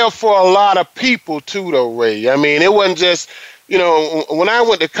 you failed for a lot of people too, though, Ray. I mean, it wasn't just, when I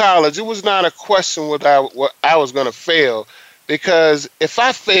went to college, it was not a question what I was going to fail, because if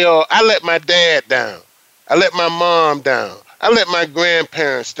I failed, I let my dad down. I let my mom down. I let my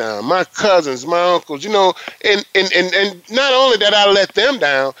grandparents down, my cousins, my uncles, and not only that I let them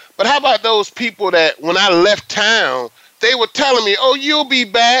down, but how about those people that when I left town, they were telling me, oh, you'll be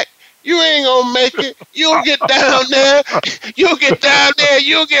back. You ain't gonna make it. You'll get down there. You'll get down there.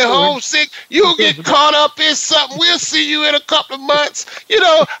 You'll get homesick. You'll get caught up in something. We'll see you in a couple of months.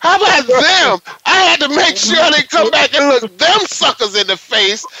 How about them? I had to make sure they come back and look them suckers in the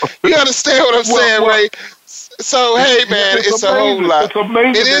face. You understand what I'm saying, Ray? So, hey, man, it's a whole lot. It's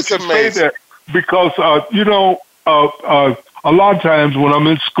amazing. It is amazing. Say that because, a lot of times when I'm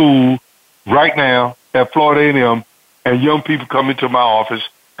in school right now at Florida A&M and young people come into my office,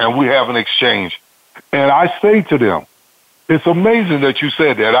 and we have an exchange. And I say to them, It's amazing that you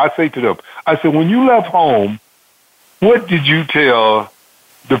said that. I say to them, I said, when you left home, what did you tell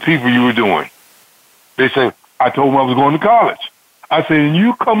the people you were doing? They said, I told them I was going to college. I said, and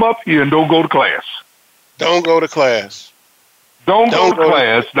you come up here and don't go to class. Don't go to class. Don't go to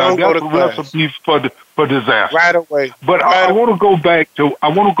class. Now that's a recipe for disaster. Right away. But I want to go back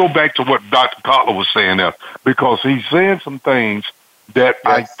to what Dr. Cotler was saying there, because he's saying some things that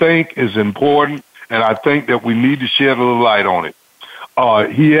I think is important, and I think that we need to shed a little light on it.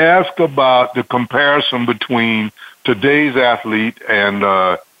 He asked about the comparison between today's athlete and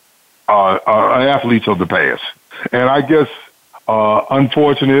athletes of the past. And I guess,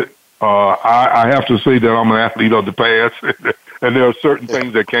 unfortunate, I have to say that I'm an athlete of the past, and there are certain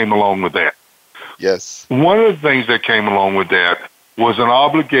things that came along with that. Yes. One of the things that came along with that was an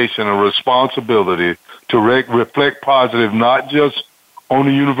obligation, a responsibility to reflect positive, not just on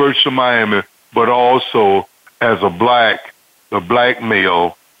the University of Miami, but also as the black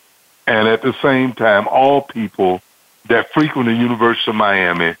male, and at the same time, all people that frequent the University of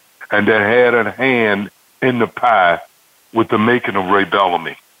Miami and that had a hand in the pie with the making of Ray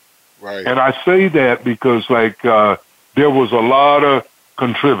Bellamy. Right. And I say that because, there was a lot of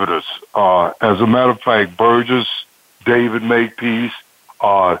contributors. As a matter of fact, Burgess, David Makepeace,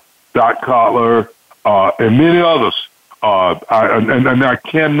 Doc Cotler, and many others. And I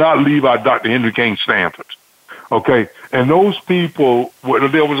cannot leave out Dr. Henry King Stanford. Okay, and those people,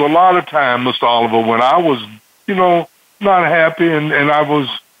 there was a lot of time, Mr. Oliver, when I was, not happy and I was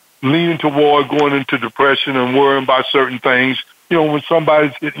leaning toward going into depression and worrying about certain things. When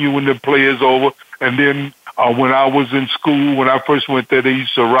somebody's hitting you when the play is over. And then when I was in school, when I first went there, they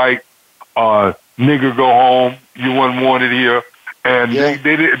used to write, nigger go home, you wasn't wanted here. And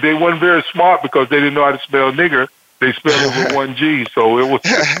they weren't very smart because they didn't know how to spell nigger. They spelled it with one G, so it was...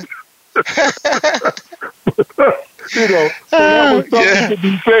 so that was something to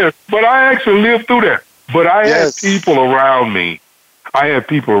be said. But I actually lived through that. But I had people around me.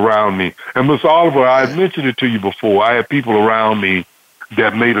 And Ms. Oliver, I had mentioned it to you before. I had people around me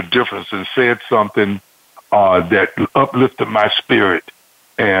that made a difference and said something that uplifted my spirit.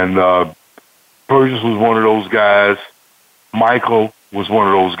 And Burgess was one of those guys. Michael was one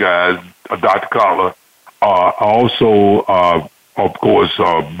of those guys. Dr. Cotler. Also, of course,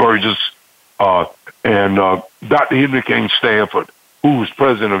 Burgess, and Dr. Henry King Stanford, who was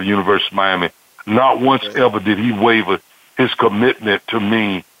president of the University of Miami. Not once ever did he waver his commitment to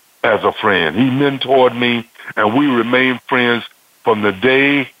me as a friend. He mentored me, and we remained friends from the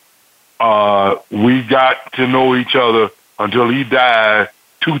day we got to know each other until he died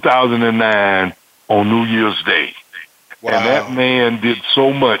 2009 on New Year's Day. Wow. And that man did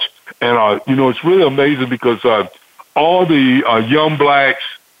so much. And, it's really amazing because all the young blacks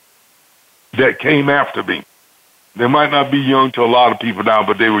that came after me, they might not be young to a lot of people now,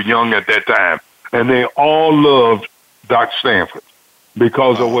 but they were young at that time. And they all loved Dr. Stanford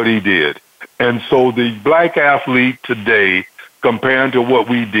because of what he did. And so the black athlete today, compared to what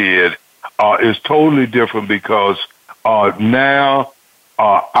we did, is totally different because now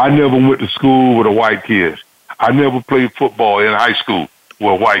I never went to school with a white kid. I never played football in high school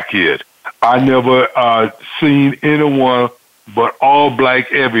with a white kid. I never seen anyone but all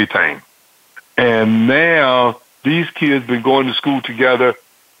black everything. And now these kids been going to school together,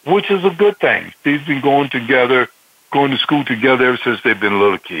 which is a good thing. They've been going to school together ever since they've been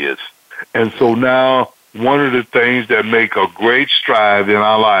little kids. And so now one of the things that make a great stride in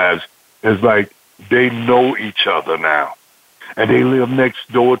our lives is they know each other now. And they live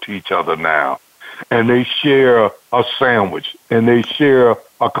next door to each other now. And they share a sandwich, and they share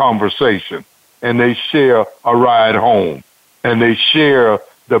a conversation, and they share a ride home, and they share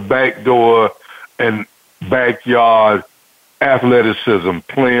the back door and backyard athleticism,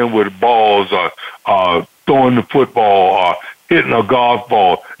 playing with balls, throwing the football, or hitting a golf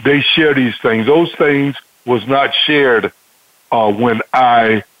ball. They share these things. Those things was not shared when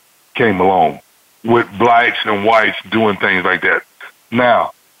I came along with blacks and whites doing things like that.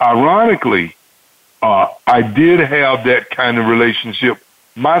 Now, ironically, I did have that kind of relationship.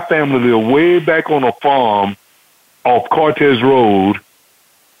 My family lived way back on a farm off Cortez Road,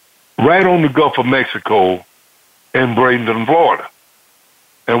 right on the Gulf of Mexico in Bradenton, Florida.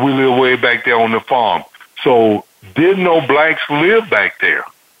 And we lived way back there on the farm. So didn't know blacks live back there.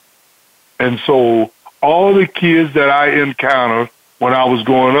 And so all the kids that I encountered when I was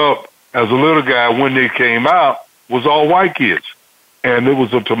growing up as a little guy, when they came out, was all white kids. And it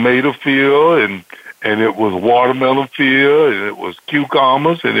was a tomato field, and it was watermelon field, and it was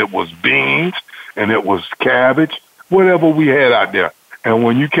cucumbers, and it was beans, and it was cabbage, whatever we had out there. And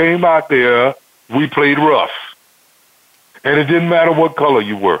when you came out there, we played rough. And it didn't matter what color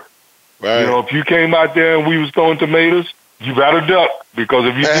you were. Right. You know, if you came out there and we was throwing tomatoes, you got to duck, because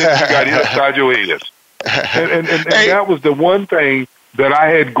if you didn't, you got hit upside your head. And that was the one thing that I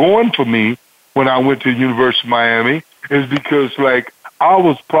had going for me when I went to University of Miami, is because, like, I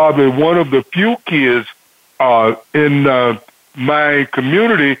was probably one of the few kids in my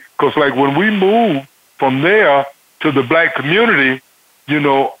community, because, like, when we moved from there to the black community, you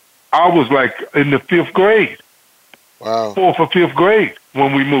know, I was, like, in the 5th grade. Wow. 4th or 5th grade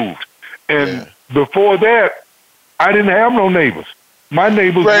when we moved. And before that, I didn't have no neighbors. My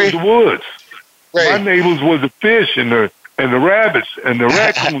neighbors was the woods. My neighbors was the fish and the rabbits and the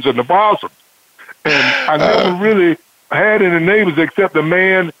raccoons and the possums. And I never really had any neighbors except the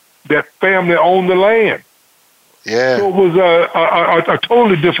man that family owned the land. Yeah. So it was a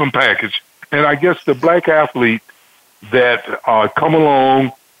totally different package. And I guess the black athlete that come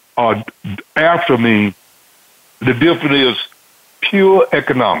along after me, the difference is pure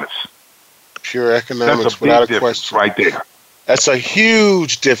economics. Pure economics, that's a without big a question. Right there. That's a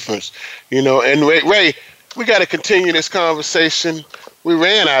huge difference, you know. And Ray, we got to continue this conversation. We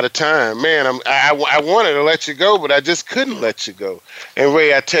ran out of time, man. I wanted to let you go, but I just couldn't let you go. And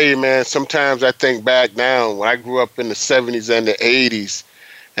Ray, I tell you, man, sometimes I think back now when I grew up in the 70s and the 80s,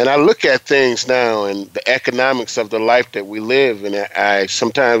 and I look at things now and the economics of the life that we live, and I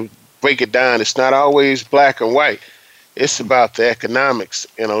sometimes break it down. It's not always black and white. It's about the economics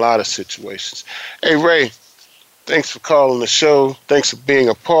in a lot of situations. Hey, Ray, thanks for calling the show. Thanks for being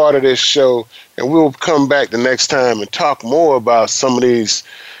a part of this show. And we'll come back the next time and talk more about some of these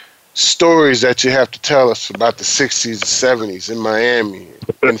stories that you have to tell us about the 60s and 70s in Miami,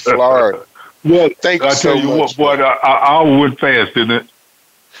 in Florida. Well, thank you so much. I tell you what, boy, I went fast, didn't it?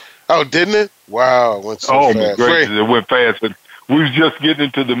 Oh, didn't it? Wow, it went so fast. Oh, my gracious, it went fast. And we was just getting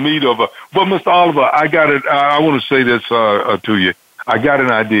into the meat of it. But, Mr. Oliver, I want to say this to you. I got an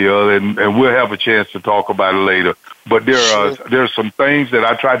idea, and we'll have a chance to talk about it later. But there are some things that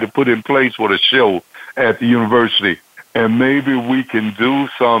I tried to put in place for the show at the university, and maybe we can do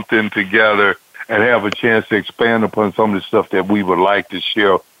something together and have a chance to expand upon some of the stuff that we would like to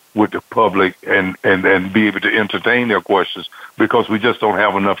share with the public and be able to entertain their questions, because we just don't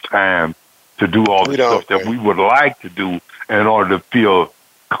have enough time to do all the stuff that we would like to do in order to feel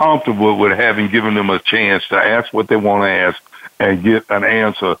comfortable with having given them a chance to ask what they want to ask and get an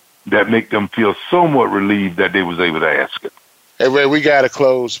answer that make them feel somewhat relieved that they was able to ask it. Hey, Ray, we got to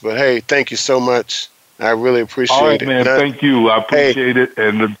close, but hey, thank you so much. I really appreciate it. All right, man, thank you. I appreciate it.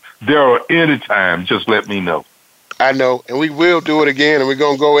 And Darryl, anytime, just let me know. I know, and we will do it again, and we're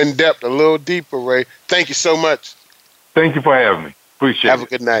going to go in depth a little deeper, Ray. Thank you so much. Thank you for having me. Appreciate it. Have a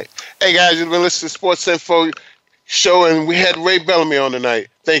good night. Hey, guys, you've been listening to Sports Info Show, and we had Ray Bellamy on tonight.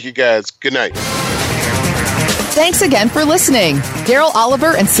 Thank you, guys. Good night. Thanks again for listening. Darryl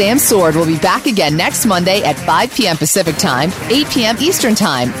Oliver and Sam Sword will be back again next Monday at 5 p.m. Pacific Time, 8 p.m. Eastern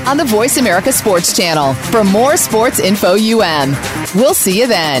Time on the Voice America Sports Channel for more Sports Info UM. We'll see you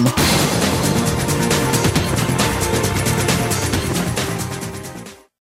then.